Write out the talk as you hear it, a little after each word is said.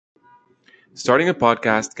Starting a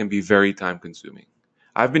podcast can be very time consuming.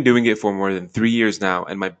 I've been doing it for more than 3 years now,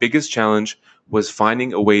 and my biggest challenge was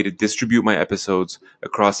finding a way to distribute my episodes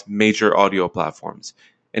across major audio platforms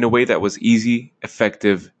in a way that was easy,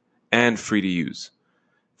 effective, and free to use.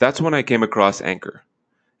 That's when I came across Anchor.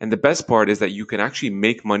 And the best part is that you can actually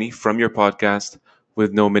make money from your podcast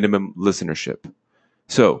with no minimum listenership.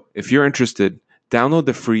 So, if you're interested, download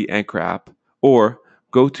the free Anchor app or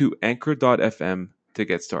go to anchor.fm to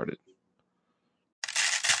get started.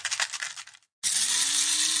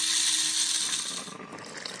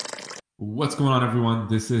 What's going on, everyone?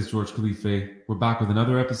 This is George Khalife. We're back with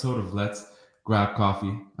another episode of Let's Grab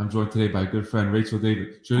Coffee. I'm joined today by a good friend, Rachel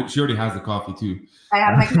David. She already has the coffee, too. I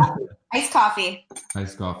have my coffee. Iced coffee.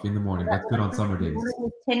 Iced coffee in the morning. That's good on summer days.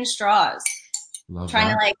 Tin straws. Love Trying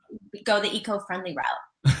that. to go the eco-friendly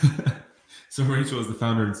route. So Rachel is the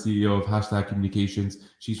founder and CEO of Hashtag Communications.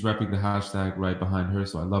 She's repping the hashtag right behind her,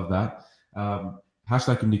 so I love that.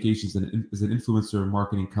 Hashtag Communications is an influencer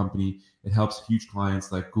marketing company. It helps huge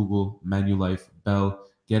clients like Google, Manulife, Bell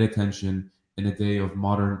get attention in a day of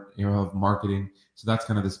modern era of marketing. So that's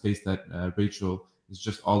kind of the space that Rachel is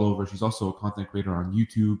just all over. She's also a content creator on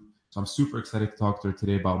YouTube. So I'm super excited to talk to her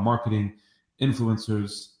today about marketing,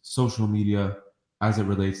 influencers, social media as it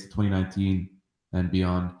relates to 2019 and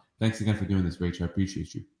beyond. Thanks again for doing this, Rachel. I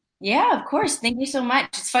appreciate you. Yeah, of course. Thank you so much.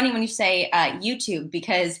 It's funny when you say YouTube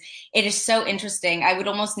because it is so interesting. I would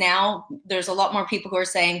almost now, there's a lot more people who are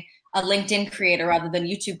saying a LinkedIn creator rather than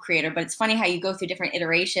YouTube creator, but it's funny how you go through different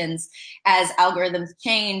iterations as algorithms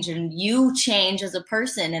change and you change as a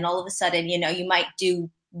person. And all of a sudden, you might do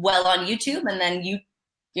well on YouTube and then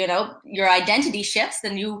your identity shifts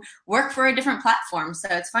and you work for a different platform. So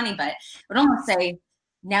it's funny, but I would almost say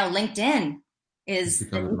now LinkedIn is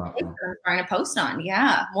the new place that I'm trying to post on.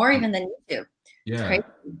 Yeah, more even than YouTube. Yeah,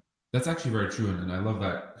 that's actually very true. And I love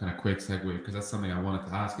that kind of quick segue because that's something I wanted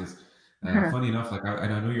to ask is funny enough,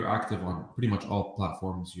 and I know you're active on pretty much all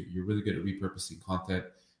platforms. You're really good at repurposing content.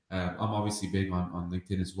 I'm obviously big on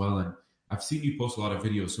LinkedIn as well. And I've seen you post a lot of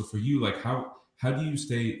videos. So for you, like how do you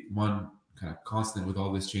stay one kind of constant with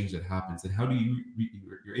all this change that happens? And how do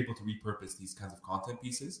you're able to repurpose these kinds of content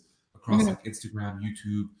pieces across like Instagram,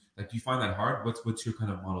 YouTube? Like, do you find that hard? What's your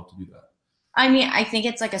kind of model to do that? I mean, I think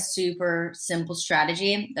it's like a super simple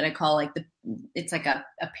strategy that I call it's like a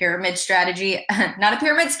pyramid strategy, not a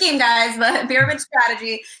pyramid scheme, guys, but a pyramid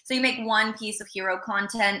strategy. So you make one piece of hero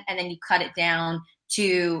content and then you cut it down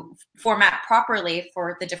to format properly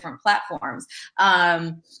for the different platforms.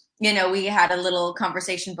 We had a little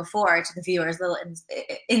conversation before to the viewers, little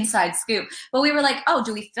inside scoop, but we were like, oh,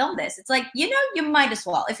 do we film this? It's like, you might as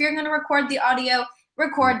well. If you're going to record the audio,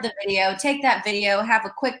 record the video, take that video, have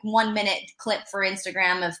a quick 1 minute clip for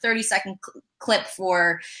Instagram, a 30-second clip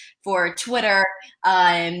for Twitter,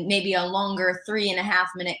 maybe a longer 3.5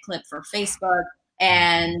 minute clip for Facebook,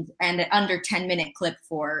 and an under 10-minute clip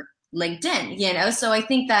for LinkedIn, So I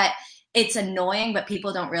think that it's annoying, but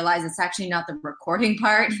people don't realize it's actually not the recording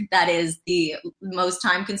part that is the most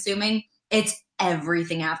time consuming. It's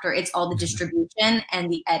everything after. It's all the distribution and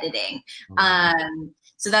the editing.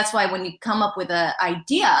 So that's why when you come up with an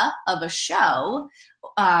idea of a show,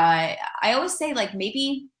 I always say I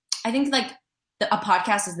think a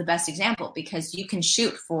podcast is the best example because you can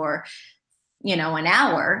shoot for, an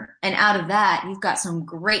hour, and out of that, you've got some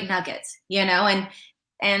great nuggets,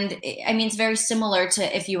 and I mean, it's very similar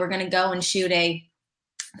to if you were going to go and shoot a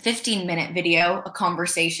 15-minute video, a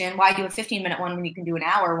conversation. Why do a 15-minute one when you can do an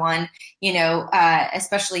hour one?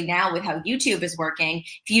 Especially now with how YouTube is working.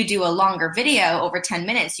 If you do a longer video over 10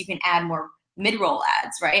 minutes, you can add more mid-roll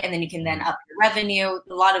ads, right? And then you can then up your revenue.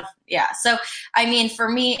 So, I mean, for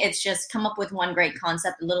me, it's just come up with one great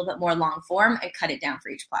concept, a little bit more long form, and cut it down for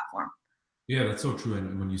each platform. Yeah, that's so true.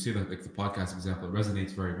 And when you say that, like the podcast example, it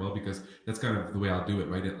resonates very well because that's kind of the way I'll do it,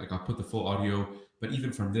 right? Like I'll put the full audio, but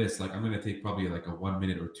even from this, like I'm going to take probably like a 1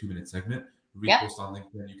 minute or 2 minute segment, repost on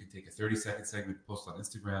LinkedIn. You can take a 30-second segment, post on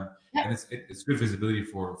Instagram, and it's good visibility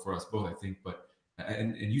for us both, I think. But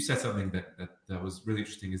and you said something that was really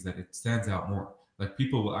interesting is that it stands out more. Like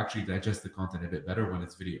people will actually digest the content a bit better when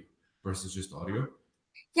it's video versus just audio.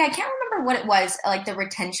 Yeah, I can't remember what it was, like the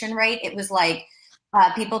retention rate. It was like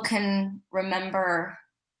people can remember.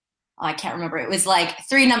 I can't remember. It was like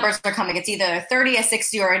three numbers are coming. It's either a 30, a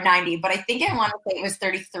 60, or a 90. But I think I want to say it was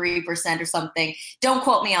 33% or something. Don't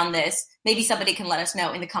quote me on this. Maybe somebody can let us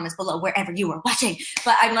know in the comments below wherever you are watching.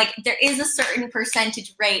 But I'm like, there is a certain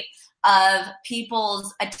percentage rate of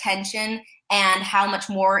people's attention and how much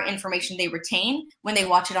more information they retain when they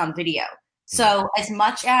watch it on video. So as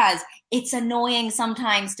much as it's annoying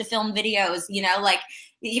sometimes to film videos,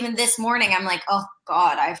 even this morning, I'm like, oh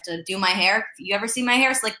God, I have to do my hair. If you ever see my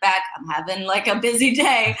hair slick back, I'm having like a busy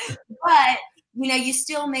day. But you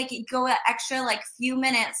still make it go an extra like few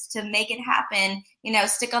minutes to make it happen.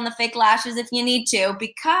 Stick on the fake lashes if you need to,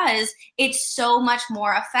 because it's so much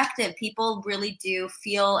more effective. People really do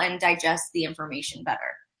feel and digest the information better.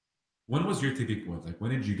 When was your tipping point? Like,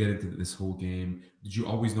 when did you get into this whole game? Did you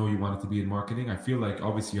always know you wanted to be in marketing? I feel like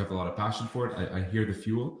obviously you have a lot of passion for it. I hear the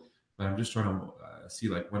fuel, but I'm just trying to see,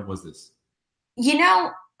 like, when was this?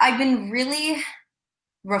 I've been really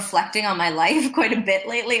reflecting on my life quite a bit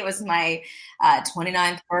lately. It was my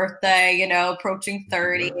 29th birthday, approaching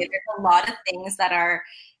 30. Congrats. There's a lot of things that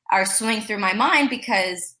are swimming through my mind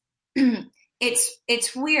because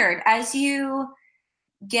it's weird as you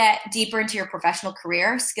get deeper into your professional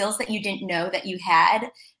career, skills that you didn't know that you had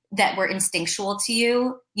that were instinctual to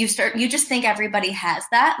you, you just think everybody has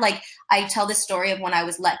that. Like, I tell this story of when I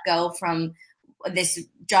was let go from this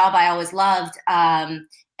job I always loved.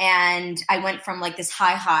 And I went from like this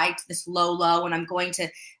high to this low, and I'm going to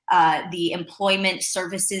the employment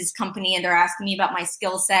services company, and they're asking me about my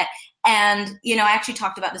skill set. And, I actually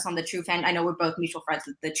talked about this on the True Fan. I know we're both mutual friends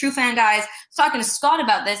with the True Fan guys. I was talking to Scott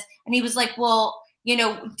about this, and he was like, well,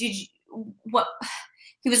 did you, what,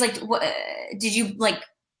 he was like, what, did you like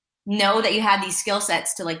know that you had these skill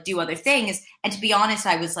sets to like do other things? And to be honest,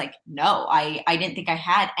 I was like, no, I didn't think I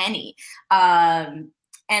had any.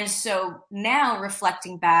 And so now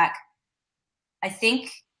reflecting back, I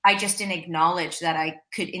think I just didn't acknowledge that I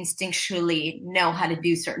could instinctually know how to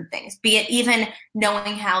do certain things, be it even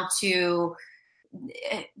knowing how to,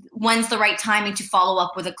 when's the right timing to follow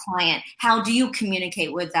up with a client? How do you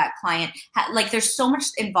communicate with that client? Like, there's so much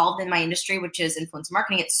involved in my industry, which is influencer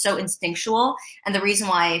marketing. It's so instinctual. And the reason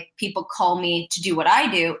why people call me to do what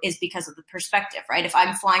I do is because of the perspective, right? If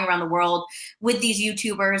I'm flying around the world with these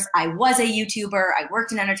YouTubers, I was a YouTuber, I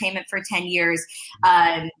worked in entertainment for 10 years.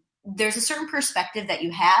 There's a certain perspective that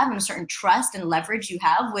you have and a certain trust and leverage you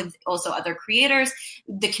have with also other creators.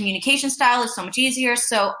 The communication style is so much easier.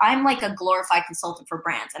 So I'm like a glorified consultant for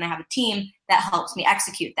brands, and I have a team that helps me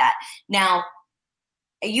execute that. Now,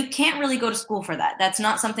 you can't really go to school for that. That's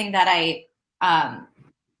not something that I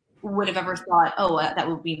would have ever thought, that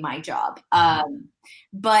would be my job.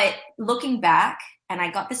 But looking back, and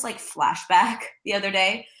I got this like flashback the other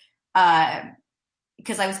day,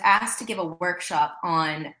 because I was asked to give a workshop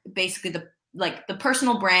on basically the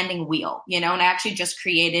personal branding wheel, and I actually just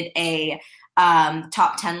created a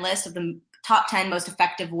top 10 list of the top 10 most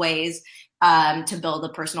effective ways to build a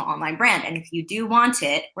personal online brand. And if you do want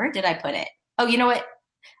it, where did I put it? Oh, you know what?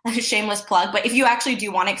 That's a shameless plug. But if you actually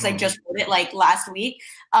do want it, because I just wrote it like last week,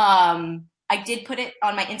 I did put it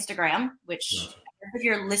on my Instagram, which if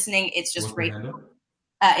you're listening, it's just Rachel.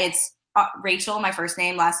 It's Rachel, my first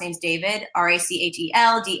name, last name's David,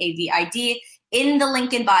 RACHEL DAVID. In the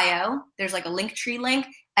link in bio, there's like a Linktree link,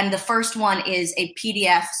 and the first one is a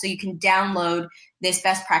PDF, so you can download this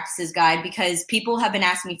best practices guide, because people have been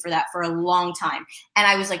asking me for that for a long time. And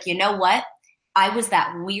I was like, you know what? I was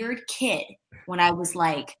that weird kid when I was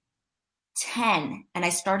like 10, and I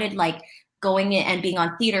started like going in and being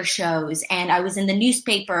on theater shows, and I was in the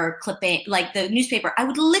newspaper clipping, like the newspaper. I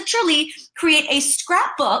would literally create a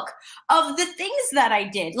scrapbook of the things that I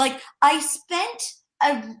did. Like, I spent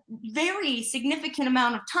a very significant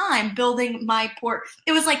amount of time building my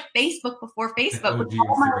it was like Facebook before Facebook, with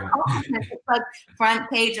all my accomplishments. It's like front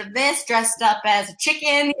page of this, dressed up as a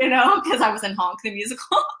chicken, because I was in Honk the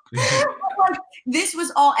musical. Like, this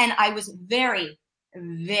was all, and I was very,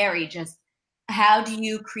 very just, how do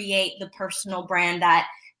you create the personal brand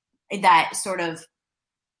that sort of,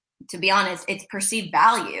 to be honest, it's perceived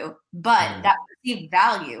value, but that perceived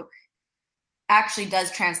value actually does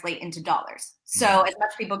translate into dollars. So as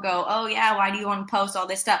much people go, oh yeah, why do you want to post all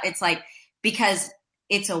this stuff? It's like, because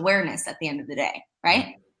it's awareness at the end of the day,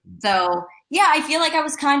 right? So yeah, I feel like I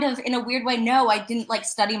was kind of, in a weird way, no, I didn't like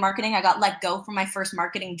study marketing. I got let go from my first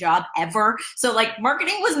marketing job ever. So like,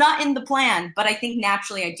 marketing was not in the plan, but I think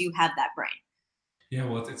naturally I do have that brain. Yeah,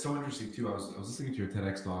 well, it's so interesting too. I was listening to your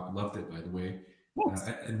TEDx talk, loved it, by the way. Thanks.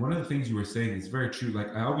 And one of the things you were saying is very true.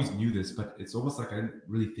 Like, I always knew this, but it's almost like I didn't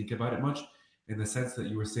really think about it much, in the sense that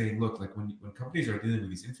you were saying, look, like when companies are dealing with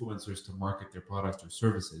these influencers to market their products or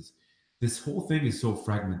services, this whole thing is so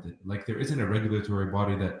fragmented. Like, there isn't a regulatory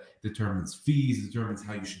body that determines fees, determines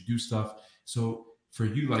how you should do stuff. So for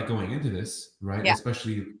you, like, going into this, right, Yeah.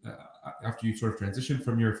 especially after you sort of transitioned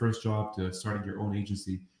from your first job to starting your own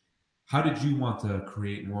agency, how did you want to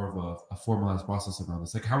create more of a formalized process around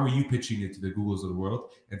this? Like, how are you pitching it to the Googles of the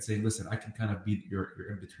world and saying, listen, I can kind of be your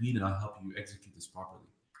in between, and I'll help you execute this properly?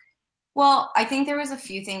 Well, I think there was a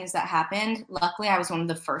few things that happened. Luckily, I was one of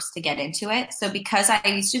the first to get into it. So because I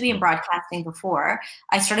used to be in broadcasting before,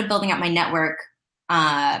 I started building up my network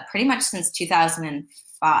pretty much since 2005.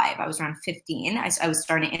 I was around 15. I was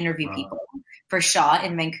starting to interview Wow. people for Shaw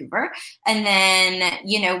in Vancouver. And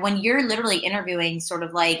then, when you're literally interviewing sort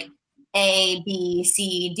of like A, B,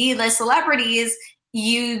 C, D list celebrities,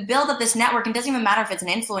 you build up this network, and it doesn't even matter if it's an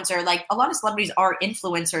influencer. Like a lot of celebrities are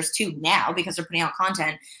influencers too now because they're putting out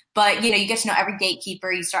content. But you get to know every gatekeeper.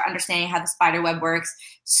 You start understanding how the spider web works.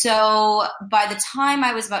 So by the time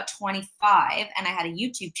I was about 25 and I had a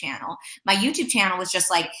YouTube channel, my YouTube channel was just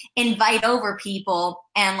like invite over people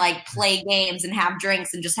and like play games and have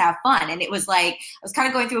drinks and just have fun. And it was like I was kind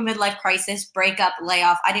of going through a midlife crisis, breakup,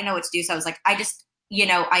 layoff. I didn't know what to do. So I was like,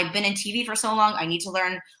 I've been in TV for so long. I need to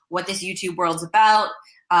learn what this YouTube world's about.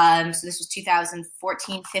 So this was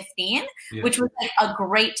 2014, 15, Yeah. which was like a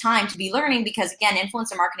great time to be learning because again,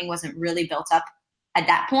 influencer marketing wasn't really built up at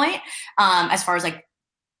that point. As far as like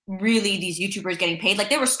really these YouTubers getting paid, like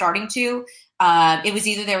they were starting to, it was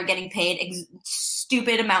either they were getting paid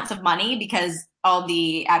stupid amounts of money because all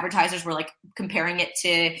the advertisers were like comparing it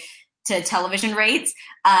to television rates,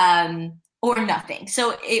 or nothing.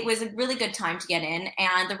 So it was a really good time to get in.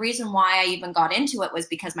 And the reason why I even got into it was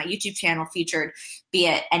because my YouTube channel featured, be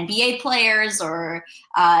it NBA players or,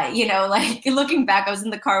 like looking back, I was in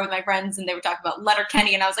the car with my friends and they were talking about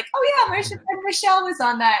Letterkenny and I was like, oh yeah, my friend Michelle was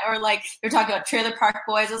on that. Or like they were talking about Trailer Park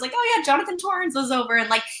Boys. I was like, oh yeah, Jonathan Torrens was over. And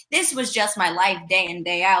like, this was just my life day in,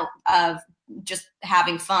 day out of just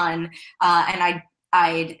having fun. And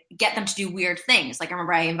I'd get them to do weird things. Like I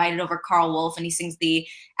remember I invited over Carl Wolf and he sings the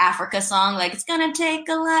Africa song, like it's gonna take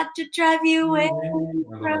a lot to drive you away. I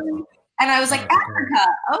love that song. And I was Shout like, out to Carl.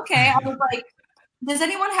 Africa, okay. I was like, does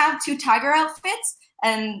anyone have two tiger outfits?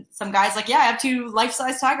 And some guys like, yeah, I have two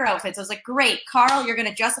life-size tiger outfits. I was like, great, Carl, you're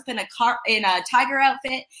gonna dress up in a tiger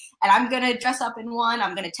outfit, and I'm gonna dress up in one.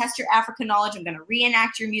 I'm gonna test your African knowledge. I'm gonna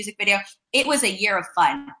reenact your music video. It was a year of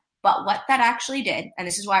fun. But what that actually did, and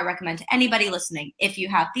this is why I recommend to anybody listening, if you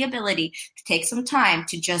have the ability to take some time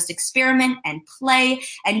to just experiment and play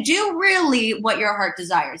and do really what your heart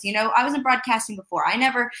desires. I was in broadcasting before. I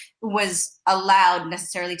never was allowed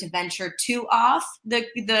necessarily to venture too off the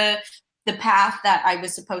path that I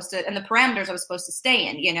was supposed to and the parameters I was supposed to stay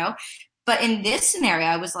in. But in this scenario,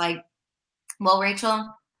 I was like, well,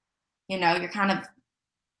 Rachel, you're kind of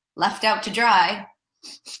left out to dry.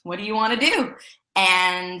 What do you want to do?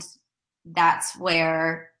 And that's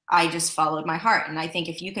where I just followed my heart. And I think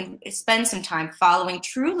if you can spend some time following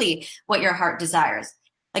truly what your heart desires,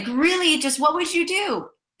 like really just what would you do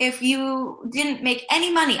if you didn't make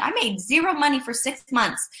any money? I made zero money for 6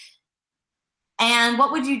 months. And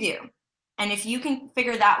what would you do? And if you can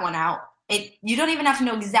figure that one out, you don't even have to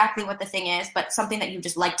know exactly what the thing is, but something that you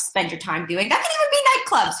just like to spend your time doing. That can even be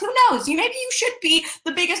nightclubs. Who knows? Maybe you should be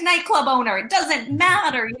the biggest nightclub owner. It doesn't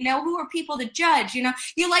matter. Who are people to judge?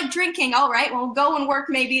 You like drinking. All right, well, go and work.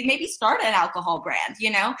 Maybe start an alcohol brand.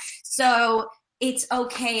 So it's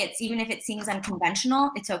okay. It's even if it seems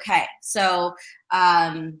unconventional, it's okay. So,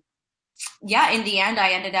 yeah, in the end,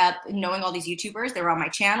 I ended up knowing all these YouTubers. They were on my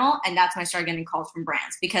channel, and that's when I started getting calls from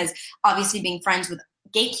brands because obviously being friends with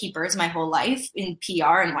gatekeepers my whole life in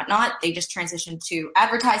PR and whatnot, they just transitioned to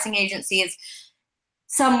advertising agencies.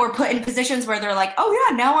 Some were put in positions where they're like, oh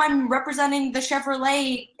yeah, now I'm representing the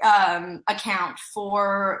Chevrolet account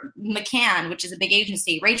for McCann, which is a big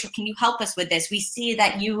agency. Rachel, can you help us with this? We see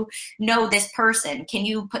that you know this person. Can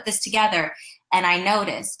you put this together? And I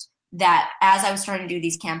noticed that as I was starting to do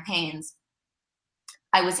these campaigns,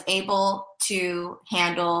 I was able to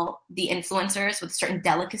handle the influencers with a certain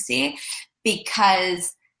delicacy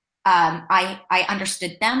because I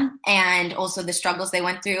understood them and also the struggles they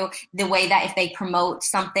went through, the way that if they promote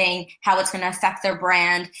something, how it's going to affect their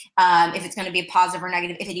brand, if it's going to be positive or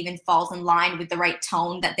negative, if it even falls in line with the right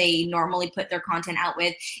tone that they normally put their content out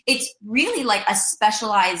with. It's really like a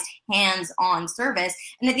specialized hands-on service.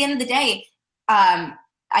 And at the end of the day,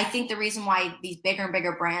 I think the reason why these bigger and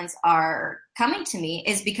bigger brands are coming to me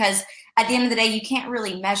is because at the end of the day, you can't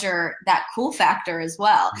really measure that cool factor as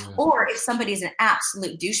well. Yeah. Or if somebody's an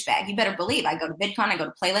absolute douchebag, you better believe I go to VidCon, I go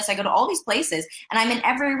to Playlist, I go to all these places, and I'm in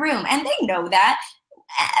every room, and they know that.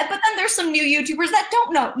 But then there's some new YouTubers that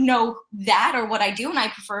don't know that or what I do, and I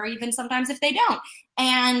prefer even sometimes if they don't.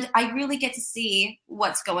 And I really get to see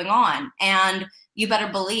what's going on. And you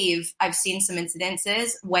better believe I've seen some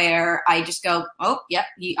incidences where I just go, oh, yep,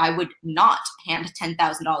 I would not hand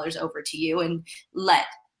 $10,000 over to you and let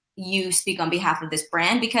you speak on behalf of this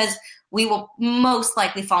brand because we will most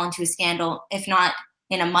likely fall into a scandal, if not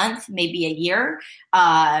in a month, maybe a year.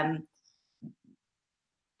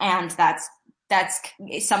 And that's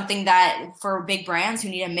something that for big brands who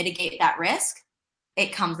need to mitigate that risk,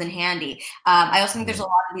 it comes in handy. I also think there's a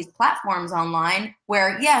lot of these platforms online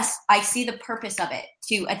where, yes, I see the purpose of it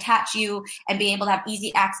to attach you and be able to have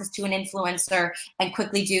easy access to an influencer and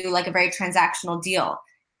quickly do like a very transactional deal.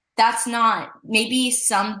 That's not, maybe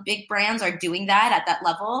some big brands are doing that at that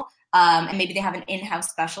level, and maybe they have an in-house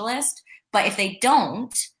specialist. But if they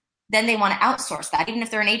don't, then they want to outsource that. Even if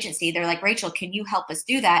they're an agency, they're like, Rachel, can you help us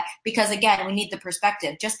do that? Because again, we need the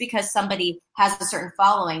perspective. Just because somebody has a certain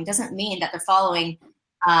following doesn't mean that they're following,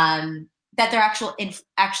 that they're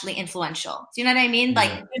actually influential. Do you know what I mean? Yeah.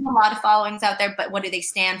 Like there's a lot of followings out there, but what do they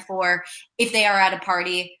stand for? If they are at a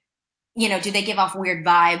party, you know, do they give off weird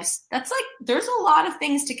vibes? That's like, there's a lot of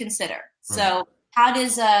things to consider. Right. So how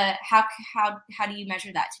does, how do you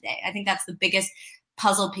measure that today? I think that's the biggest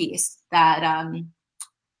puzzle piece that,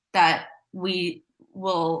 that we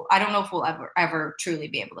will, I don't know if we'll ever truly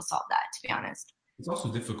be able to solve that, to be honest. It's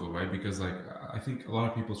also difficult, right? Because like I think a lot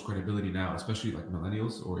of people's credibility now, especially like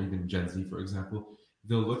millennials or even Gen Z, for example,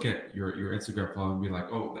 they'll look at your Instagram follow and be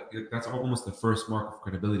like, oh, that's almost the first mark of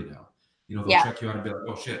credibility now. You know, they'll check you out and be like,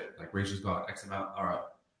 oh shit, like Rachel's got X amount. All right,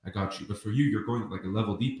 I got you. But for you, you're going like a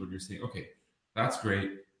level deeper and you're saying, okay, that's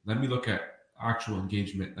great. Let me look at actual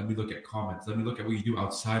engagement. Let me look at comments. Let me look at what you do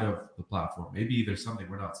outside of the platform. Maybe there's something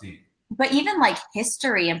we're not seeing. But even like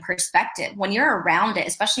history and perspective, when you're around it,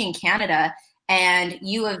 especially in Canada, and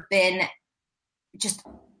you have been just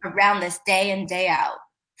around this day in, day out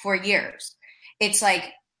for years, it's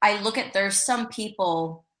like, I look at, there's some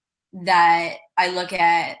people that I look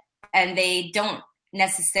at and they don't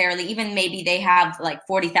necessarily, even maybe they have like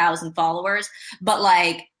 40,000 followers, but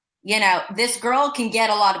like, you know, this girl can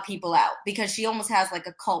get a lot of people out because she almost has like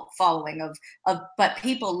a cult following but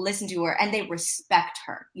people listen to her and they respect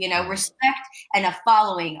her. You know, respect and a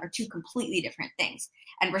following are two completely different things.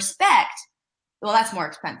 And respect, well, that's more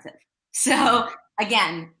expensive. So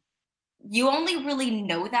again, you only really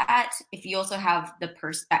know that if you also have the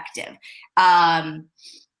perspective.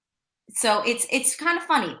 So it's kind of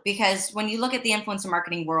funny because when you look at the influencer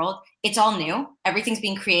marketing world, it's all new. Everything's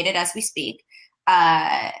being created as we speak.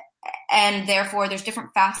 And therefore there's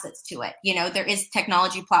different facets to it. You know, there is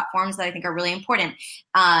technology platforms that I think are really important.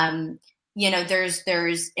 You know, there's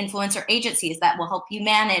influencer agencies that will help you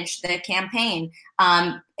manage the campaign.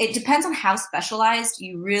 It depends on how specialized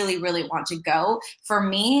you really, really want to go. For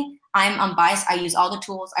me, I'm unbiased. I use all the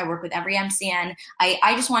tools. I work with every MCN.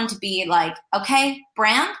 I just want to be like, okay,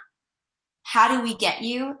 brand, how do we get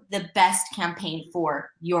you the best campaign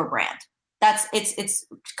for your brand? It's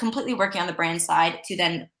completely working on the brand side to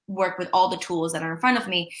then work with all the tools that are in front of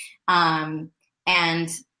me. And,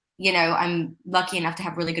 you know, I'm lucky enough to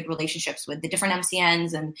have really good relationships with the different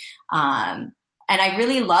MCNs. And I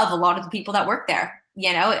really love a lot of the people that work there.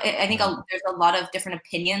 You know, I think there's a lot of different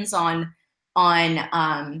opinions on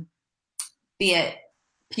be it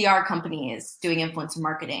PR companies doing influencer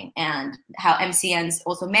marketing and how MCNs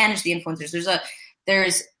also manage the influencers.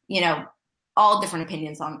 There's, you know, all different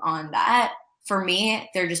opinions on that. For me,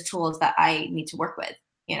 they're just tools that I need to work with,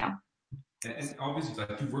 you know. And obviously,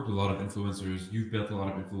 like you've worked with a lot of influencers, you've built a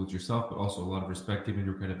lot of influence yourself, but also a lot of respect given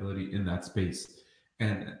your credibility in that space.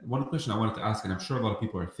 And one question I wanted to ask, and I'm sure a lot of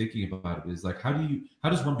people are thinking about it, is like, how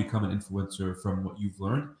does one become an influencer from what you've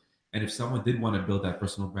learned? And if someone did want to build that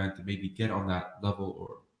personal brand to maybe get on that level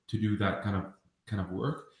or to do that kind of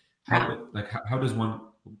work, how does one?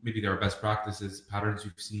 Maybe there are best practices, patterns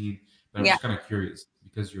you've seen, but I'm just kind of curious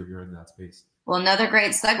because you're in that space. Well, another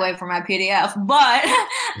great segue for my PDF, but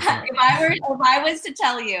if I was to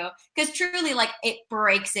tell you, because truly, like, it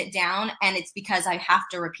breaks it down, and it's because I have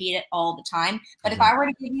to repeat it all the time. But if I were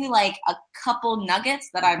to give you like a couple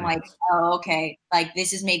nuggets that I'm like, oh, okay, like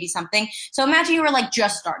this is maybe something. So imagine you were like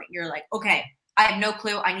just starting. You're like, okay, I have no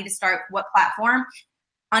clue. I need to start what platform.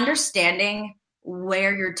 Understanding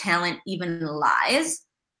where your talent even lies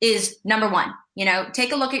is number one. You know,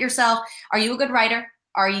 take a look at yourself. Are you a good writer?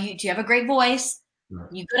 Do you have a great voice? Are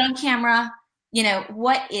you good on camera? You know,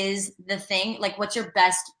 what is the thing? Like, what's your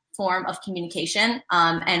best form of communication?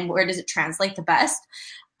 And where does it translate the best?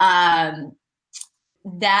 That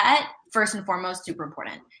first and foremost, super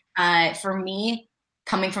important. For me,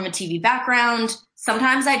 coming from a TV background,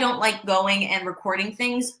 sometimes I don't like going and recording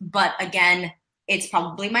things, but again, it's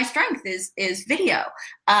probably my strength is video.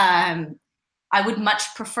 I would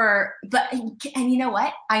much prefer, and you know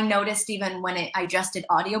what? I noticed even when I just did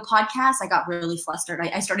audio podcasts, I got really flustered.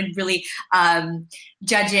 I started really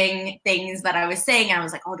judging things that I was saying. And I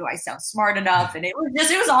was like, oh, do I sound smart enough? And it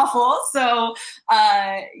was awful. So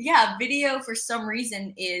yeah, video for some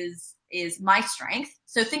reason is is my strength.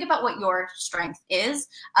 So think about what your strength is.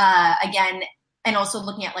 Again, and also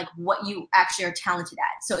looking at like what you actually are talented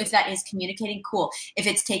at. So if that is communicating, cool. If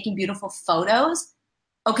it's taking beautiful photos,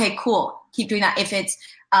 okay, cool. Keep doing that. If it's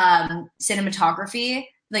cinematography,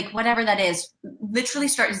 like whatever that is, literally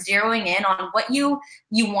start zeroing in on what you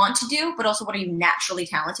want to do, but also what are you naturally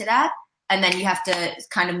talented at. And then you have to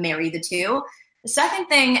kind of marry the two. The second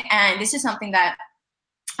thing, and this is something that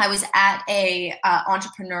I was at a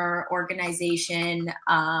entrepreneur organization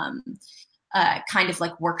kind of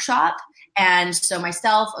like workshop. And so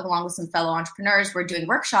myself, along with some fellow entrepreneurs, were doing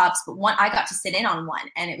workshops, but I got to sit in on one,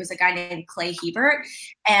 and it was a guy named Clay Hebert.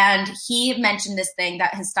 And he mentioned this thing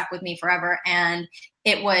that has stuck with me forever. And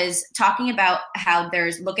it was talking about how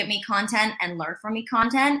there's look at me content and learn from me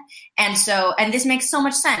content. And this makes so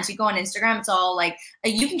much sense. You go on Instagram, it's all like,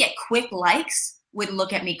 you can get quick likes with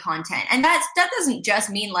look at me content. And that doesn't just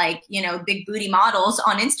mean like, big booty models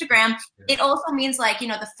on Instagram. It also means like,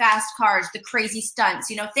 the fast cars, the crazy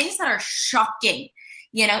stunts, things that are shocking.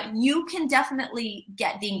 You can definitely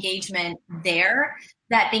get the engagement there.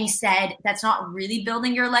 That being said, that's not really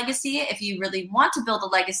building your legacy. If you really want to build a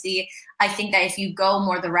legacy, I think that if you go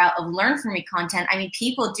more the route of learn from me content, I mean,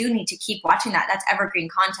 people do need to keep watching that. That's evergreen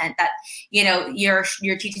content that, you're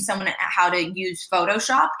teaching someone how to use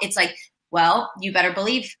Photoshop. It's like, well, you better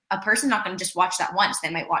believe a person's not going to just watch that once. They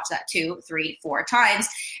might watch that 2, 3, 4 times.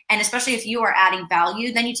 And especially if you are adding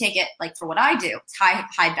value, then you take it like for what I do. It's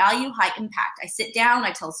high value, high impact. I sit down,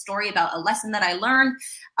 I tell a story about a lesson that I learned.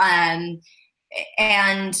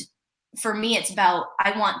 And for me, it's about,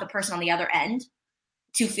 I want the person on the other end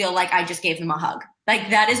to feel like I just gave them a hug. Like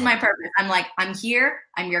that is my purpose. I'm like, I'm here.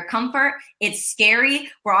 I'm your comfort. It's scary.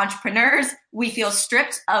 We're entrepreneurs. We feel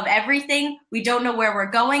stripped of everything. We don't know where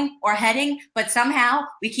we're going or heading, but somehow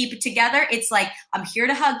we keep it together. It's like, I'm here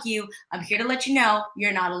to hug you. I'm here to let you know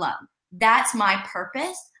you're not alone. That's my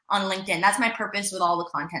purpose on LinkedIn. That's my purpose with all the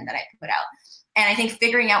content that I put out. And I think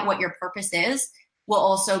figuring out what your purpose is will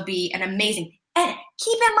also be an amazing. And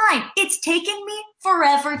keep in mind, it's taken me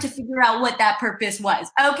forever to figure out what that purpose was.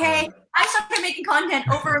 Okay. I started making content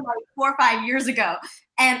over like 4 or 5 years ago,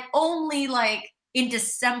 and only like in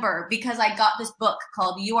December, because I got this book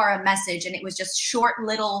called You Are a Message, and it was just short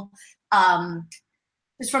little,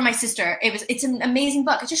 it's from my sister. It's an amazing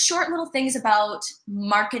book. It's just short little things about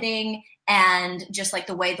marketing and just like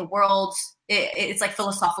the way the world, it's like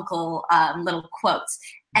philosophical little quotes.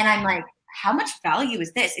 And I'm like, how much value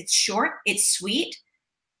is this? It's short, it's sweet,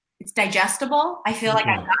 it's digestible. I feel like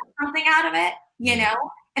I got something out of it,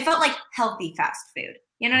 It felt like healthy fast food.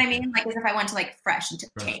 You know what I mean? Like as if I went to like Fresh and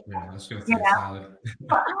took cake. Yeah, I was going to say salad.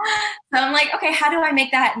 So I'm like, okay, how do I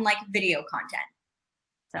make that in like video content?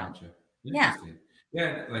 So, gotcha. Interesting.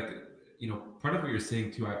 Yeah, like, part of what you're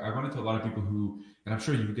saying too, I run into a lot of people who, and I'm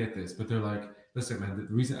sure you get this, but they're like, listen, man,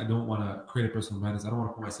 the reason I don't want to create a personal brand is I don't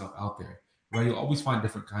want to put myself out there. Right, you'll always find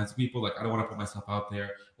different kinds of people. Like, I don't want to put myself out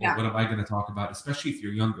there. Or what am I going to talk about? Especially if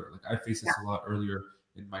you're younger. Like, I faced this a lot earlier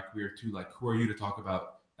in my career too. Like, who are you to talk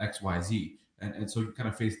about X, Y, Z? And so you kind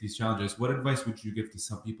of face these challenges. What advice would you give to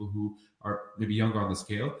some people who are maybe younger on the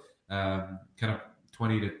scale, kind of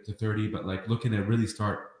 20 to 30, but like looking to really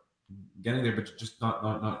start getting there, but just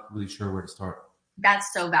not really sure where to start?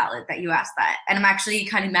 That's so valid that you asked that. And I'm actually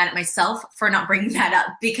kind of mad at myself for not bringing that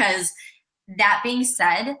up, because that being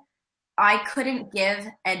said, I couldn't give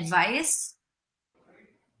advice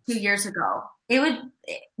 2 years ago.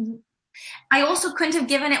 I also couldn't have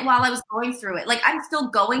given it while I was going through it. Like I'm still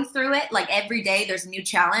going through it. Like every day there's a new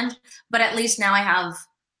challenge, but at least now I have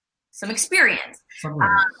some experience.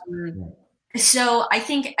 So I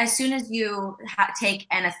think as soon as you take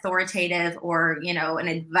an authoritative or, an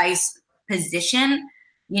advice position,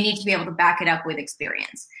 you need to be able to back it up with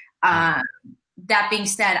experience. That being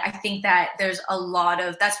said, I think that there's a lot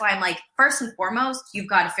of, that's why I'm like, first and foremost, you've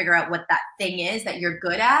got to figure out what that thing is that you're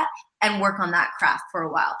good at and work on that craft for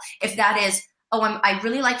a while. If that is, I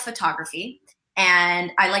really like photography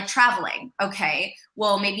and I like traveling. Okay,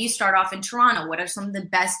 well, maybe you start off in Toronto. What are some of the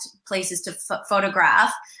best places to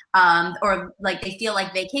photograph? Or like they feel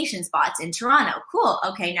like vacation spots in Toronto. Cool.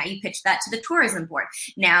 Okay, now you pitch that to the tourism board.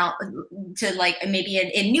 Now to like maybe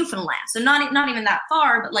in Newfoundland. So not even that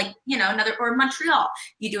far, but like, another, or Montreal.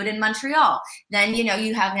 You do it in Montreal. Then,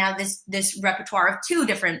 you have now this repertoire of 2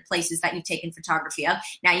 different places that you've taken photography of.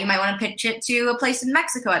 Now you might want to pitch it to a place in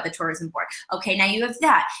Mexico at the tourism board. Okay, now you have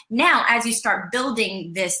that. Now, as you start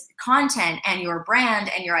building this content and your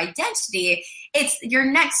brand and your identity, it's your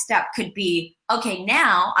next step could be, okay,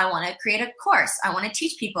 now I want to create a course. I want to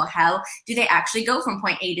teach people how do they actually go from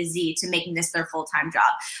point A to Z to making this their full-time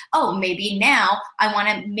job. Oh, maybe now I want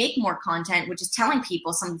to make more content, which is telling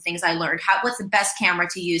people some of the things I learned. What's the best camera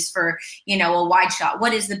to use for, a wide shot?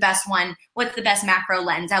 What is the best one? What's the best macro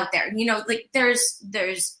lens out there? Like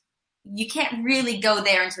there's you can't really go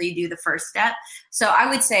there until you do the first step. So I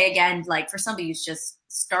would say, again, like for somebody who's just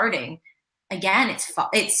starting, again,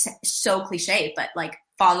 it's so cliche, but like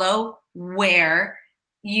follow where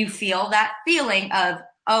you feel that feeling of,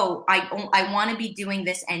 oh, I want to be doing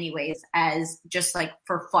this anyways, as just like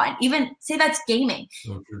for fun. Even say that's gaming.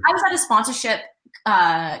 Okay. I was at a sponsorship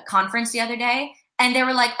conference the other day, and they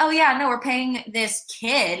were like, oh yeah, no, we're paying this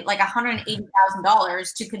kid like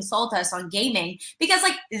 $180,000 to consult us on gaming because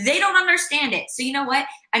like they don't understand it. So you know what?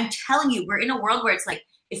 I'm telling you, we're in a world where it's like,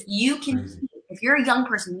 if you can, Crazy. if you're a young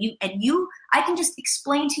person, I can just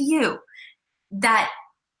explain to you that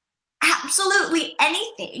absolutely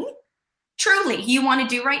anything truly you want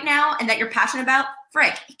to do right now and that you're passionate about,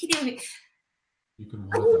 frick, You can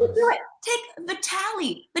I need to do monetize. it. Take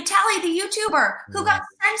Vitaly, the YouTuber who got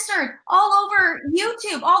censored all over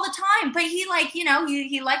YouTube all the time. But he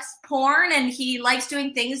he likes porn and he likes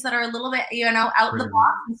doing things that are a little bit, out the Crazy.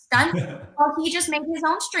 box and stunts. Well, he just made his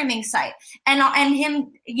own streaming site, and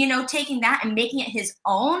him, taking that and making it his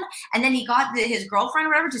own. And then he got his girlfriend or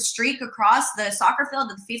whatever to streak across the soccer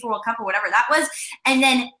field at the FIFA World Cup or whatever that was. And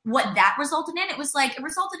then what that resulted in, it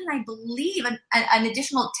resulted in, I believe, an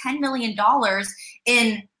additional $10 million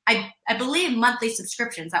in, I believe, monthly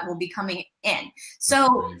subscriptions that will be coming in.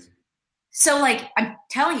 So like, I'm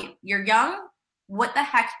telling you, you're young. What the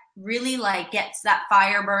heck really like gets that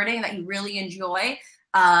fire burning that you really enjoy,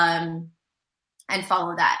 and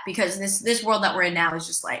follow that, because this world that we're in now is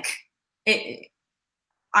just like it.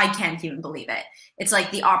 I can't even believe it. It's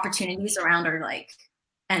like the opportunities around are like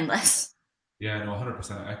endless. Yeah, no,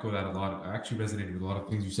 100%. I echo that a lot. I actually resonated with a lot of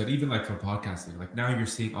things you said, even like for podcasting. Like now you're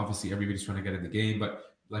seeing, obviously, everybody's trying to get in the game.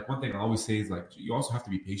 But like one thing I always say is like, you also have to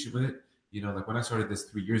be patient with it. Like when I started this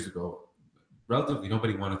 3 years ago, relatively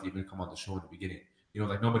nobody wanted to even come on the show in the beginning.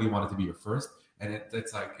 Like nobody wanted to be your first. And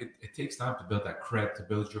it's like, it takes time to build that cred, to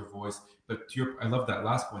build your voice. But I love that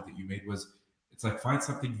last point that you made was, it's like, find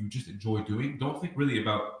something you just enjoy doing. Don't think really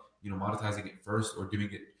about, monetizing it first or doing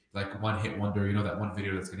it like one hit wonder, that one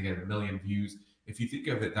video that's going to get a million views. If you think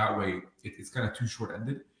of it that way, it's kind of too short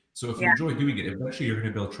ended. So if you Yeah. enjoy doing it, eventually you're going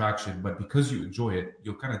to build traction. But because you enjoy it,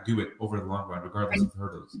 you'll kind of do it over the long run, regardless of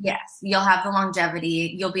hurdles. Yes, you'll have the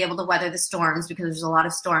longevity. You'll be able to weather the storms, because there's a lot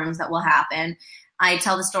of storms that will happen. I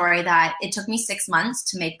tell the story that it took me 6 months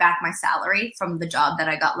to make back my salary from the job that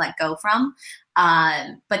I got let go from.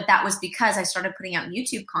 But that was because I started putting out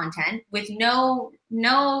YouTube content with no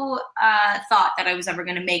thought that I was ever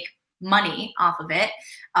going to make money off of it.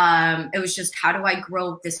 It was just, how do I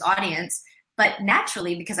grow this audience? But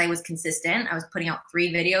naturally, because I was consistent, I was putting out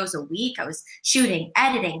 3 videos a week. I was shooting,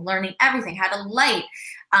 editing, learning everything, how to light.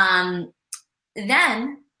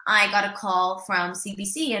 Then I got a call from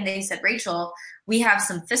CBC and they said, Rachel, we have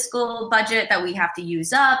some fiscal budget that we have to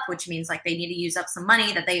use up, which means like they need to use up some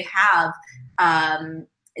money that they have, and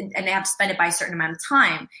they have to spend it by a certain amount of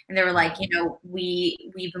time. And they were like,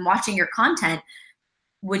 we've been watching your content.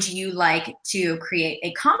 Would you like to create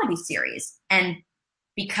a comedy series? And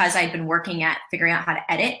because I'd been working at figuring out how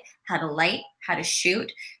to edit, how to light, how to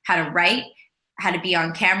shoot, how to write, how to be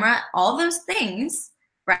on camera, all those things,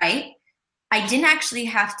 right? I didn't actually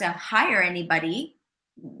have to hire anybody,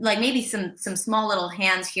 like maybe some small little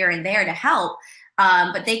hands here and there to help.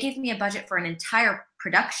 But they gave me a budget for an entire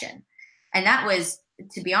production. And that was,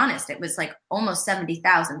 to be honest, it was like almost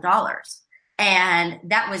 $70,000. And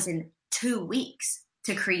that was in 2 weeks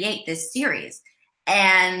to create this series.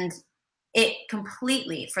 And it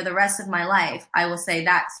completely, for the rest of my life, I will say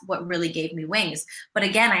that's what really gave me wings. But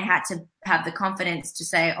again, I had to have the confidence to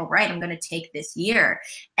say, all right, I'm going to take this year.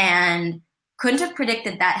 And couldn't have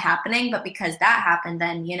predicted that happening, but because that happened,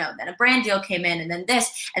 then, then a brand deal came in, and then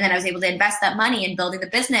this, and then I was able to invest that money in building the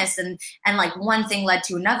business, and like one thing led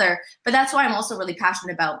to another. But that's why I'm also really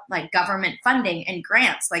passionate about like government funding and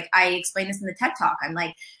grants. Like I explained this in the TED Talk. I'm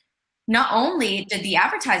like, not only did the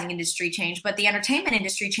advertising industry change, but the entertainment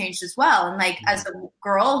industry changed as well. And like, as a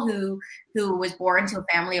girl who was born to a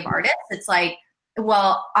family of artists, it's like,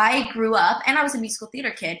 well, I grew up and I was a musical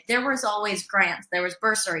theater kid. There was always grants. There was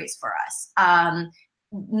bursaries for us.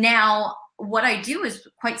 Now, what I do is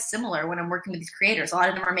quite similar when I'm working with these creators. A lot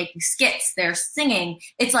of them are making skits. They're singing.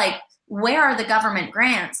 It's like, where are the government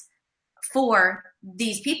grants for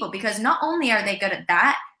these people? Because not only are they good at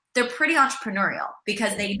that, they're pretty entrepreneurial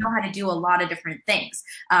because they know how to do a lot of different things.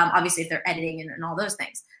 Obviously, if they're editing and all those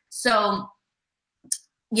things. So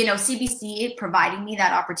CBC providing me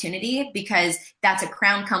that opportunity because that's a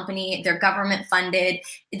crown company. They're government funded.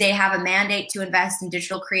 They have a mandate to invest in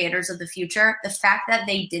digital creators of the future. The fact that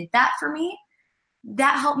they did that for me,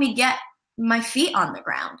 that helped me get my feet on the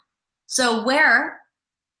ground. So where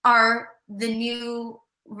are the new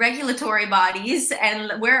regulatory bodies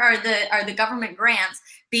and where are the government grants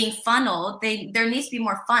being funneled? There needs to be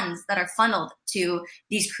more funds that are funneled to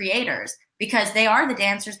these creators because they are the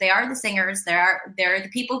dancers, they are the singers, they're the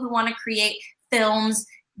people who want to create films.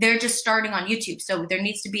 They're just starting on YouTube, so there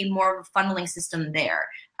needs to be more of a funneling system there.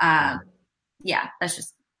 Yeah, that's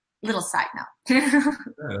just a little side note. Yeah,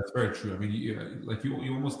 that's very true. I mean,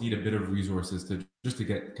 you almost need a bit of resources to just to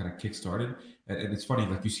get kind of kick started. And it's funny,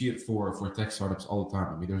 like you see it for tech startups all the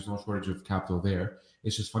time. I mean, there's no shortage of capital there.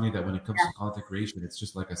 It's just funny that when it comes to content creation, it's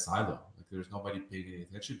just like a silo. Like there's nobody paying any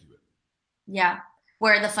attention to it. Yeah.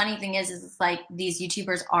 Where the funny thing is it's like these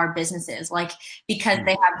YouTubers are businesses, like because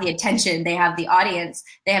they have the attention, they have the audience,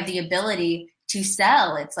 they have the ability to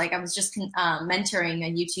sell. It's like I was just mentoring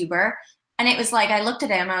a YouTuber, and it was like I looked at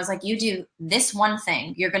him, I was like, you do this one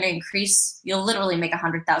thing, you'll literally make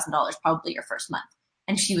 $100,000 probably your first month.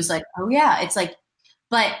 And she was like, oh yeah, it's like,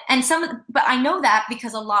 but I know that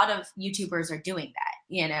because a lot of YouTubers are doing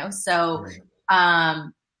that, so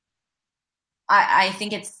I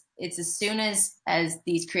think it's as soon as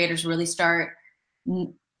these creators really start.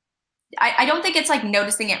 I don't think it's like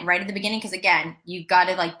noticing it right at the beginning because again, you got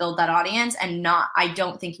to like build that audience and not. I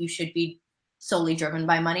don't think you should be solely driven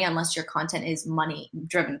by money unless your content is money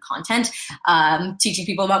driven content, teaching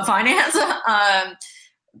people about finance.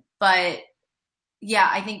 But yeah,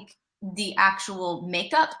 I think the actual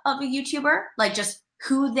makeup of a YouTuber, like just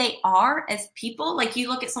who they are as people, like you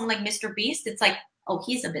look at someone like Mr. Beast, it's like, oh,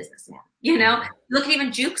 he's a businessman. Look at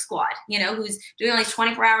even Juke Squad, who's doing like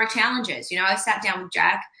 24-hour challenges. I sat down with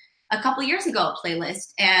Jack a couple years ago at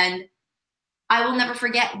Playlist, and I will never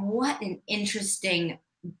forget what an interesting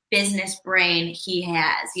business brain he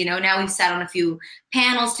has. Now we've sat on a few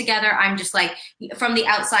panels together. I'm just like, from the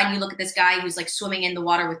outside, you look at this guy who's like swimming in the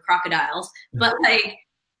water with crocodiles, but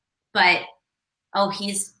oh,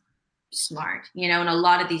 he's smart, and a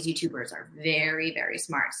lot of these YouTubers are very, very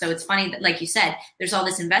smart. So it's funny that, like you said, there's all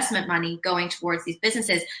this investment money going towards these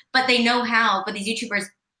businesses, but these YouTubers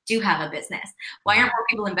do have a business. Why aren't more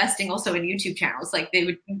people investing also in YouTube channels? Like they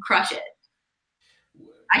would crush it.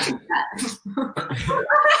 I should do that.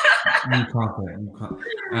 New content.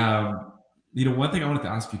 One thing I wanted to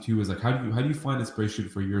ask you too is like, how do you find inspiration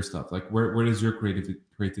for your stuff? Like where does your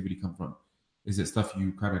creativity come from? Is it stuff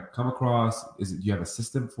you kind of come across? Do you have a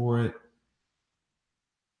system for it?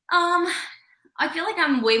 I feel like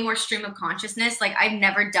I'm way more stream of consciousness. Like I've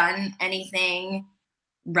never done anything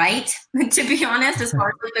right, to be honest, as far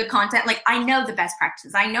as like the content. Like I know the best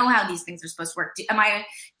practices. I know how these things are supposed to work.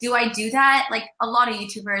 Do I do that? Like a lot of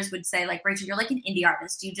YouTubers would say, like, Rachel, you're like an indie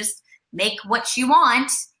artist. You just make what you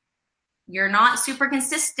want. You're not super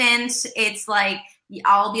consistent. It's like,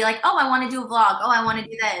 I'll be like, oh, I want to do a vlog. Oh, I want to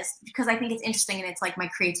do this because I think it's interesting and it's like my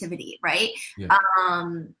creativity, right? Yeah.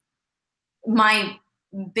 My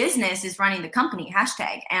business is running the company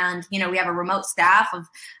hashtag, and we have a remote staff of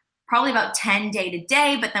probably about 10 day to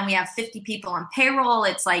day, but then we have 50 people on payroll.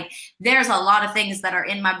 It's like there's a lot of things that are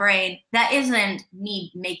in my brain that isn't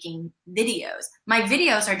me making videos. My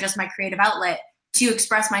videos are just my creative outlet to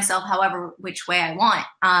express myself however which way I want.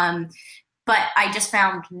 But I just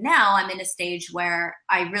found now I'm in a stage where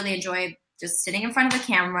I really enjoy just sitting in front of a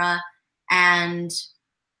camera, and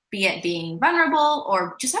be it being vulnerable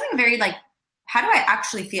or just having a very like, how do I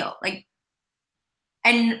actually feel? Like,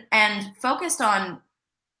 and focused on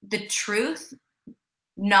the truth,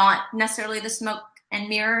 not necessarily the smoke and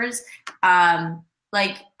mirrors.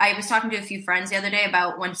 Like I was talking to a few friends the other day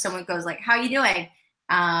about when someone goes like, how you doing?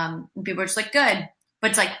 And people are just like, good.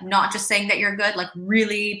 But it's like not just saying that you're good, like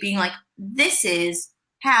really being like, this is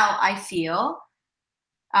how I feel.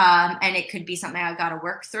 And it could be something I've got to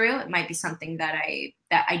work through. It might be something that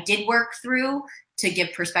I did work through to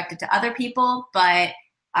give perspective to other people. But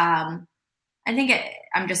I think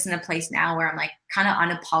I'm just in a place now where I'm like kind of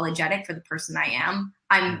unapologetic for the person I am.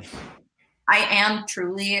 I am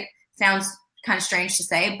truly, sounds kind of strange to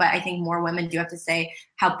say, but I think more women do have to say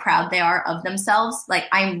how proud they are of themselves. Like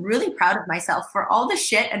I'm really proud of myself for all the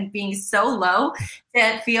shit and being so low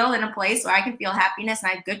to feel in a place where I can feel happiness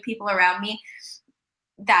and I have good people around me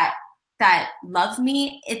that love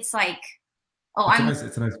me. It's like,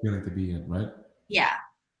 It's a nice feeling to be in, right? Yeah.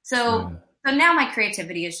 So now my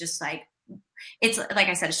creativity is just like, it's like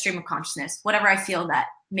I said, a stream of consciousness, whatever I feel that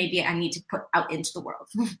maybe I need to put out into the world.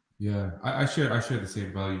 Yeah, I share the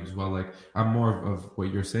same values as well. Like I'm more of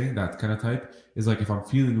what you're saying. That kind of type is like if I'm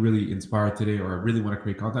feeling really inspired today or I really want to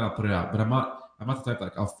create content, I'll put it out. But I'm not the type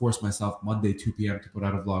like I'll force myself Monday 2 p.m. to put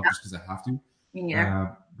out a vlog just because I have to. Yeah.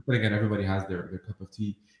 But then again, everybody has their cup of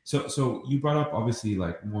tea. So you brought up obviously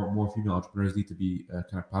like more female entrepreneurs need to be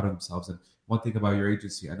kind of proud of themselves. And one thing about your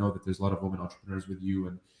agency, I know that there's a lot of women entrepreneurs with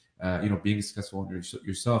you, and being successful in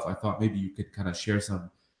yourself. I thought maybe you could kind of share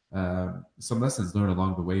some lessons learned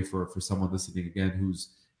along the way for someone listening again who's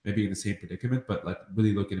maybe in the same predicament, but like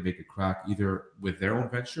really looking to make a crack either with their own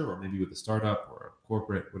venture or maybe with a startup or a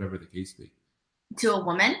corporate, whatever the case be. To a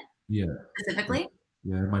woman Yeah, yeah, specifically.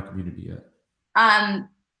 yeah. In my community, yeah. Um,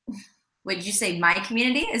 would you say my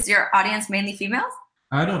community? Is your audience mainly females?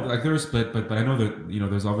 I know, like there's, but I know that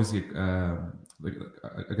there's obviously like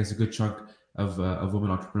I guess a good chunk of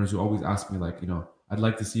women entrepreneurs who always ask me like I'd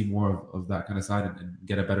like to see more of that kind of side and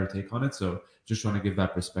get a better take on it. So just trying to give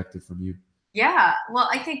that perspective from you. Yeah. Well,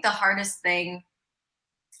 I think the hardest thing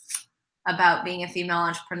about being a female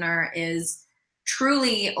entrepreneur is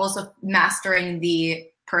truly also mastering the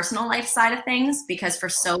personal life side of things because for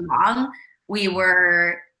so long we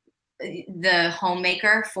were the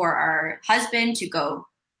homemaker for our husband to go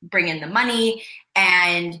bring in the money,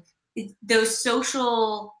 and those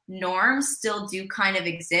social norms still do kind of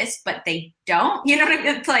exist, but they don't, you know what I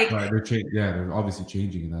mean? It's like, Right, yeah, they're obviously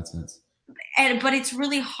changing in that sense. and but it's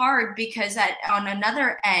really hard because on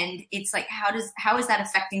another end it's like how is that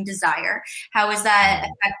affecting desire, how is that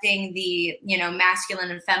Right. affecting the masculine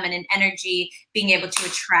and feminine energy being able to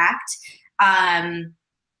attract. um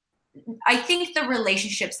I think the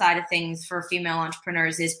relationship side of things for female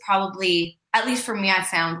entrepreneurs is probably, at least for me, I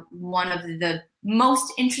found one of the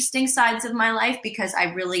most interesting sides of my life because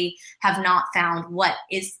I really have not found what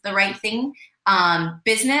is the right thing.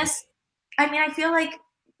 Business, I mean, I feel like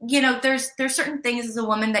there's certain things as a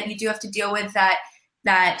woman that you do have to deal with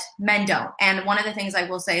that men don't. And one of the things I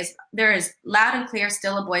will say is there is loud and clear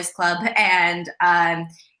still a boys club, and and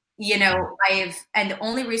the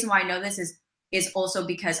only reason why I know this is also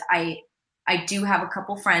because I do have a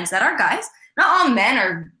couple friends that are guys. Not all men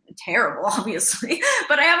are terrible, obviously,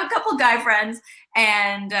 but I have a couple guy friends,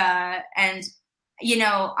 and I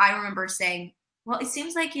remember saying, well, it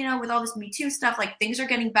seems like with all this Me Too stuff, like things are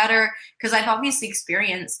getting better because I've obviously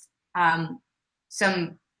experienced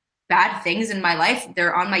some bad things in my life.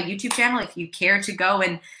 They're on my YouTube channel if you care to go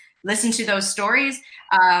and listen to those stories.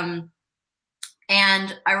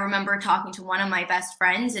 And I remember talking to one of my best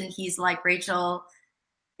friends, and he's like, Rachel,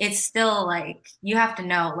 it's still like, you have to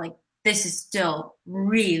know, like, this is still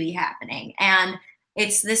really happening. And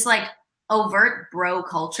it's this like overt bro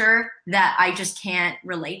culture that I just can't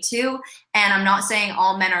relate to. And I'm not saying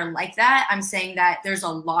all men are like that. I'm saying that there's a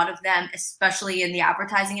lot of them, especially in the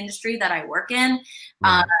advertising industry that I work in, um,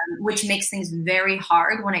 Right. which makes things very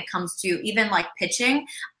hard when it comes to even like pitching.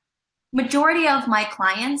 Majority of my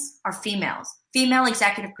clients are females, female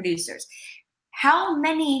executive producers. How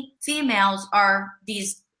many females are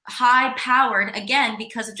these high powered, again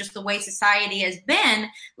because of just the way society has been,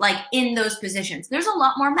 like in those positions? There's a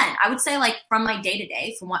lot more men. I would say, like, from my day to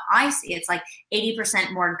day, from what I see, it's like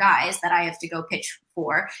 80% more guys that I have to go pitch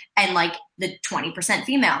for, and like the 20%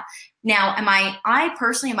 female. Now, I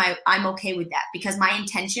personally I'm okay with that because my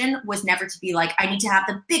intention was never to be like, I need to have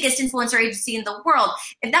the biggest influencer agency in the world.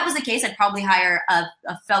 If that was the case, I'd probably hire a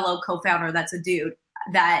fellow co-founder that's a dude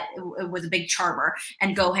that was a big charmer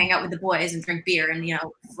and go hang out with the boys and drink beer and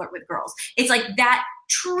flirt with girls. It's like that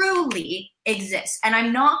truly exists, and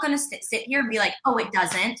I'm not going to sit here and be like, oh, it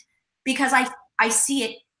doesn't, because I see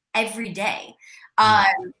it every day. Yeah.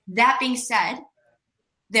 That being said,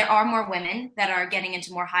 there are more women that are getting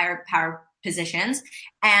into more higher power positions,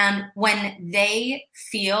 and when they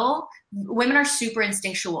feel, women are super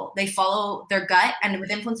instinctual, they follow their gut, and with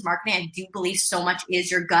influence marketing I do believe so much is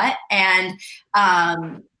your gut. And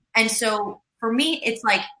so for me it's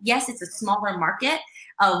like, yes, it's a smaller market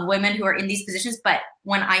of women who are in these positions, but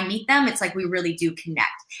when I meet them it's like we really do connect.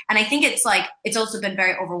 And I think it's like it's also been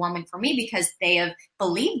very overwhelming for me because they have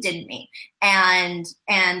believed in me, and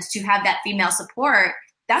to have that female support,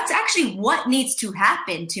 that's actually what needs to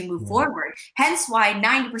happen to move Yeah. forward. Hence why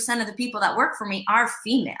 90% of the people that work for me are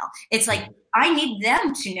female. It's like, Yeah. I need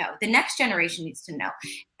them to know. The next generation needs to know.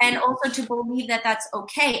 And also to believe that that's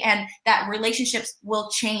okay and that relationships will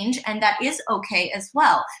change and that is okay as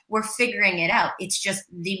well. We're figuring it out. It's just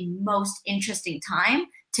the most interesting time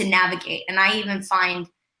to navigate. And I even find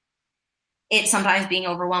it sometimes being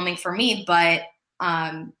overwhelming for me, but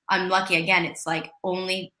I'm lucky. Again, it's like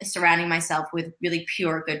only surrounding myself with really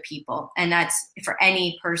pure, good people. And that's for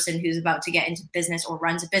any person who's about to get into business or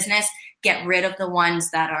runs a business, get rid of the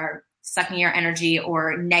ones that are sucking your energy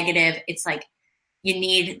or negative. It's like you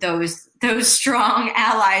need those strong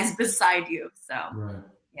allies beside you. So Right.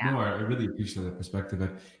 yeah. No, I really appreciate that perspective,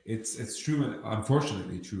 and it's true, and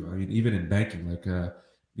unfortunately true. I mean, even in banking, like I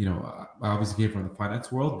obviously came from the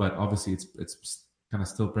finance world, but obviously it's kind of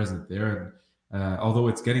still present there, and although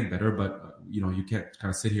it's getting better, but you can't kind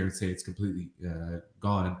of sit here and say it's completely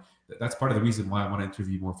gone. And that's part of the reason why I want to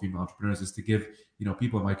interview more female entrepreneurs is to give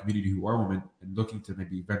people in my community who are women and looking to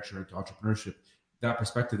maybe venture into entrepreneurship that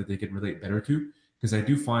perspective that they can relate better to. Because I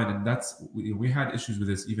do find, and we had issues with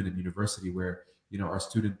this even in university where our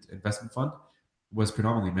student investment fund was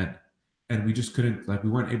predominantly men, and we just couldn't, like, we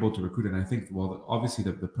weren't able to recruit it. And I think, well, obviously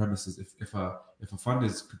the premise is if a fund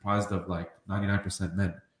is comprised of like 99%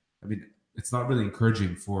 men, I mean, it's not really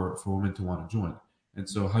encouraging for women to want to join. And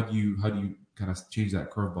so how do you kind of change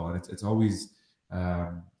that curveball? And it's always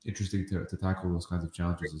interesting to tackle those kinds of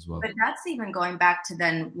challenges as well. But that's even going back to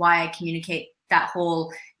then why I communicate that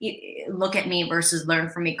whole look at me versus learn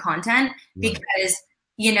from me content. Right. Because,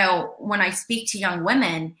 when I speak to young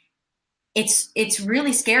women, it's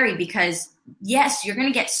really scary because yes, you're going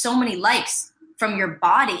to get so many likes from your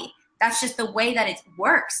body. That's just the way that it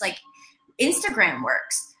works. Like Instagram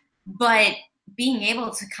works, but being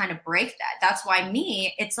able to kind of break that. That's why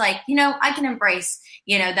me, it's like, I can embrace,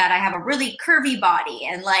 that I have a really curvy body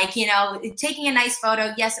and like, taking a nice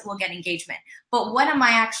photo. Yes, it will get engagement, but what am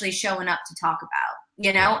I actually showing up to talk about?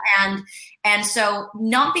 And so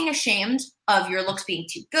not being ashamed of your looks being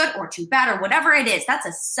too good or too bad or whatever it is, that's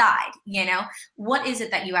a side. What is it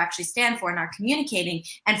that you actually stand for and are communicating?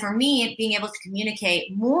 And for me, being able to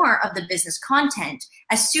communicate more of the business content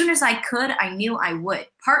as soon as I could, I knew I would,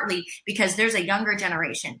 partly because there's a younger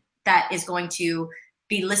generation that is going to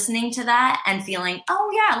be listening to that and feeling,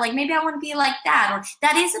 oh yeah, like maybe I want to be like that, or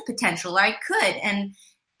that is a potential, or I could. And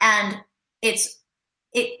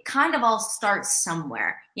it kind of all starts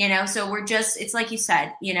somewhere, so it's like you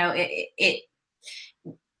said,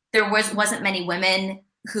 there wasn't many women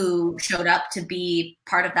who showed up to be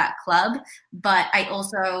part of that club, but I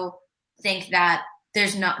also think that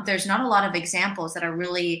there's not a lot of examples that are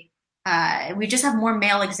really we just have more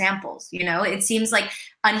male examples. It seems like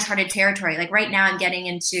uncharted territory. Like right now I'm getting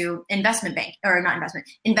into investment bank, or not investment,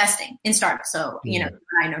 investing in startups. So Yeah.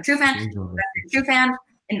 I know TrueFan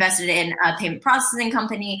invested in a payment processing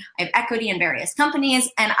company. I have equity in various companies,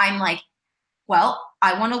 and I'm like, well,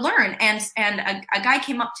 I want to learn. And a guy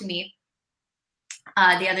came up to me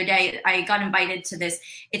the other day. I got invited to this.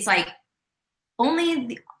 It's like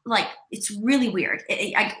it's really weird.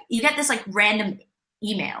 You get this like random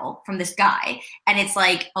email from this guy, and it's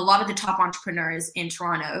like a lot of the top entrepreneurs in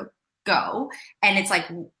Toronto go, and it's like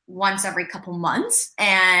once every couple months,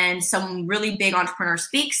 and some really big entrepreneur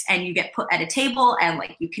speaks, and you get put at a table and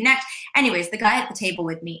like you connect. Anyways, the guy at the table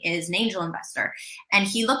with me is an angel investor, and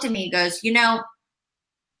he looked at me and goes,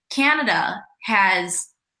 Canada has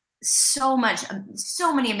so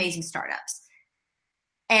many amazing startups,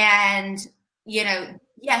 and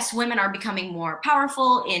yes, women are becoming more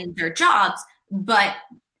powerful in their jobs, but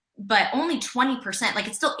only 20%, like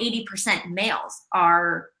it's still 80% males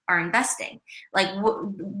are investing. Like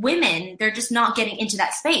women, they're just not getting into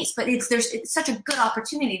that space, but it's such a good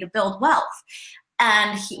opportunity to build wealth.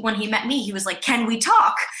 And when he met me, he was like, can we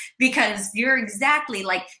talk? Because you're exactly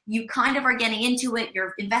like, you kind of are getting into it.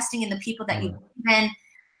 You're investing in the people that you believe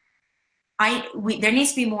in. There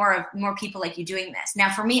needs to be more people like you doing this.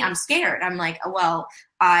 Now, for me, I'm scared. I'm like, oh, well,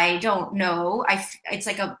 I don't know. It's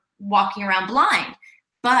like a walking around blind.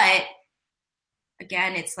 But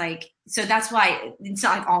again, it's like, so that's why it's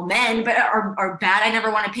not like all men, but are bad. I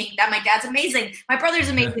never want to paint that. My dad's amazing. My brother's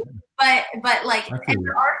amazing. But like, and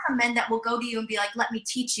there are some men that will go to you and be like, let me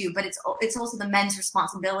teach you. But it's also the men's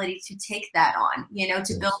responsibility to take that on,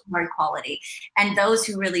 to build more equality. And those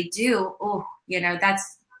who really do,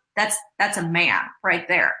 that's a man right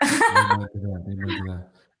there. Amen to that. Amen to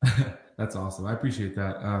that. That's awesome. I appreciate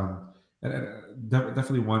that. And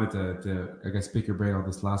definitely wanted to, I guess, pick your brain on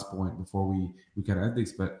this last point before we kind of end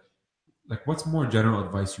this. But like, what's more general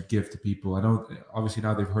advice you give to people? I know obviously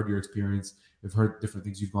now they've heard your experience, they've heard different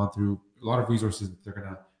things you've gone through, a lot of resources that they're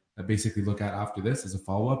gonna basically look at after this as a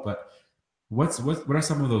follow up. But what are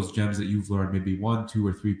some of those gems that you've learned? Maybe one, two,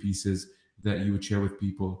 or three pieces that you would share with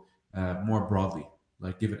people more broadly.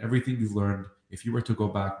 Like, given everything you've learned, if you were to go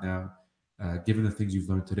back now, given the things you've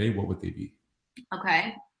learned today, what would they be?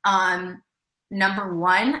 Okay. number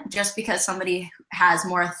one, just because somebody has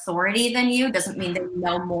more authority than you doesn't mean they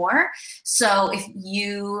know more. So if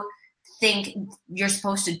you think you're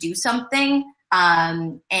supposed to do something,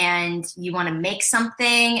 and you want to make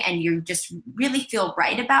something and you just really feel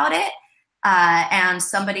right about it, and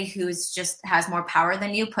somebody who's just has more power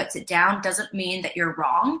than you puts it down, doesn't mean that you're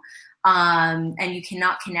wrong. And you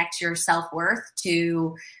cannot connect your self-worth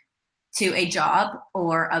to a job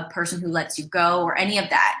or a person who lets you go or any of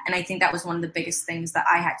that. And I think that was one of the biggest things that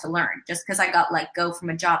I had to learn. Just because I got let go from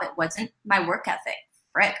a job, it wasn't my work ethic.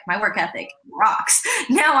 Frick, my work ethic rocks.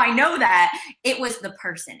 Now I know that. It was the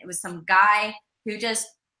person. It was some guy who just,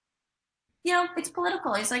 it's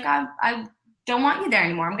political. He's like, I don't want you there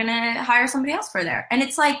anymore. I'm going to hire somebody else for there. And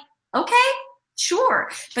it's like, okay,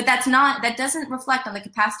 sure. But that doesn't reflect on the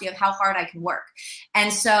capacity of how hard I can work.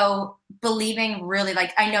 And so believing really,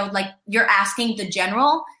 like, I know, like, you're asking the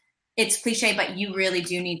general, it's cliche, but you really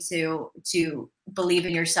do need to believe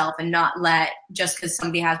in yourself and not let, just because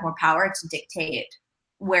somebody has more power, to dictate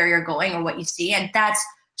where you're going or what you see. And that's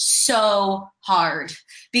so hard,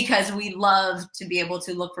 because we love to be able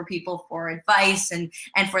to look for people for advice and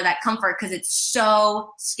for that comfort, because it's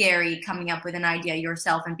so scary coming up with an idea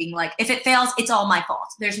yourself and being like, if it fails, it's all my fault.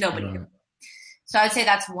 There's nobody. Right. So I would say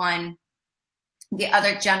that's one. The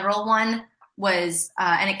other general one was,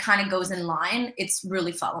 and it kind of goes in line, it's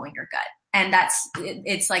really following your gut. And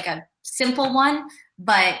it's like a simple one,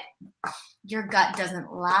 but your gut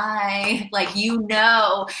doesn't lie. Like,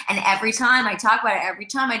 and every time I talk about it, every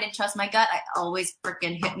time I didn't trust my gut, I always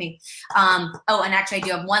freaking hit me. And actually I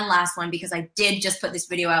do have one last one, because I did just put this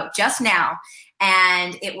video out just now,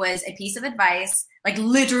 and it was a piece of advice, like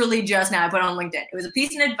literally just now I put it on LinkedIn. It was a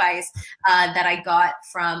piece of advice that I got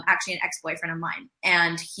from actually an ex-boyfriend of mine.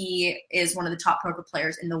 And he is one of the top poker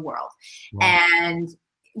players in the world. Wow. And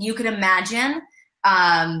you could imagine,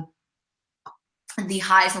 the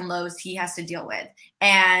highs and lows he has to deal with.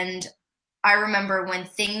 And I remember when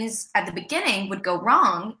things at the beginning would go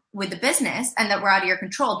wrong with the business and that were out of your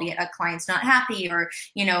control, be it a client's not happy or,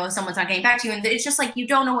 someone's not getting back to you, and it's just like, you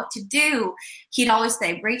don't know what to do. He'd always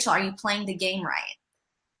say, Rachel, are you playing the game right?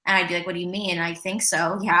 And I'd be like, what do you mean? And I think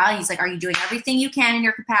so. Yeah. He's like, are you doing everything you can in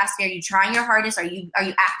your capacity? Are you trying your hardest? Are you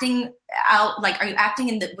acting out? Like, are you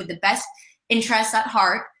acting with the best interests at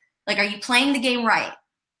heart? Like, are you playing the game right?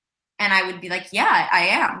 And I would be like, yeah, I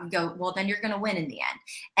am. He'd go, well, then you're going to win in the end.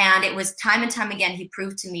 And it was time and time again, he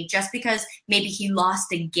proved to me, just because maybe he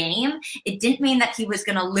lost a game, it didn't mean that he was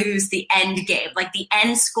going to lose the end game. Like, the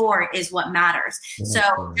end score is what matters.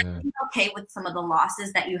 So be okay with some of the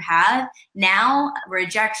losses that you have. Now,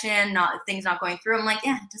 rejection, things not going through, I'm like,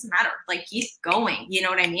 yeah, it doesn't matter. Like, keep going. You know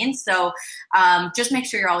what I mean? So just make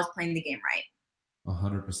sure you're always playing the game right.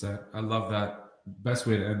 100%. I love that. Best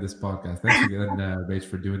way to end this podcast. Thanks again, Rach,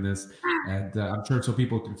 for doing this. And I'm sure so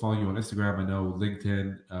people can follow you on Instagram. I know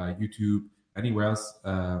LinkedIn, YouTube, anywhere else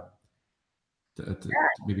to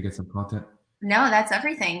maybe get some content. No, that's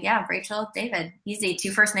everything. Yeah, Rachel, David, easy,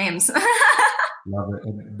 2 first names. Love it.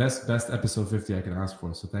 And best episode 50 I can ask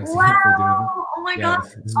for. So thanks again for doing this. Oh my God.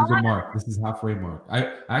 This is a good mark. This is halfway mark.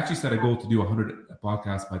 I actually set a goal to do 100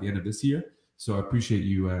 podcasts by the end of this year. So I appreciate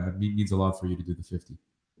you. It means a lot for you to do the 50.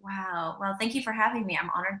 Wow. Well, thank you for having me. I'm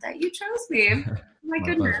honored that you chose me. Oh my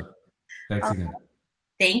goodness. Pleasure. Thanks again.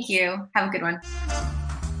 Thank you. Have a good one.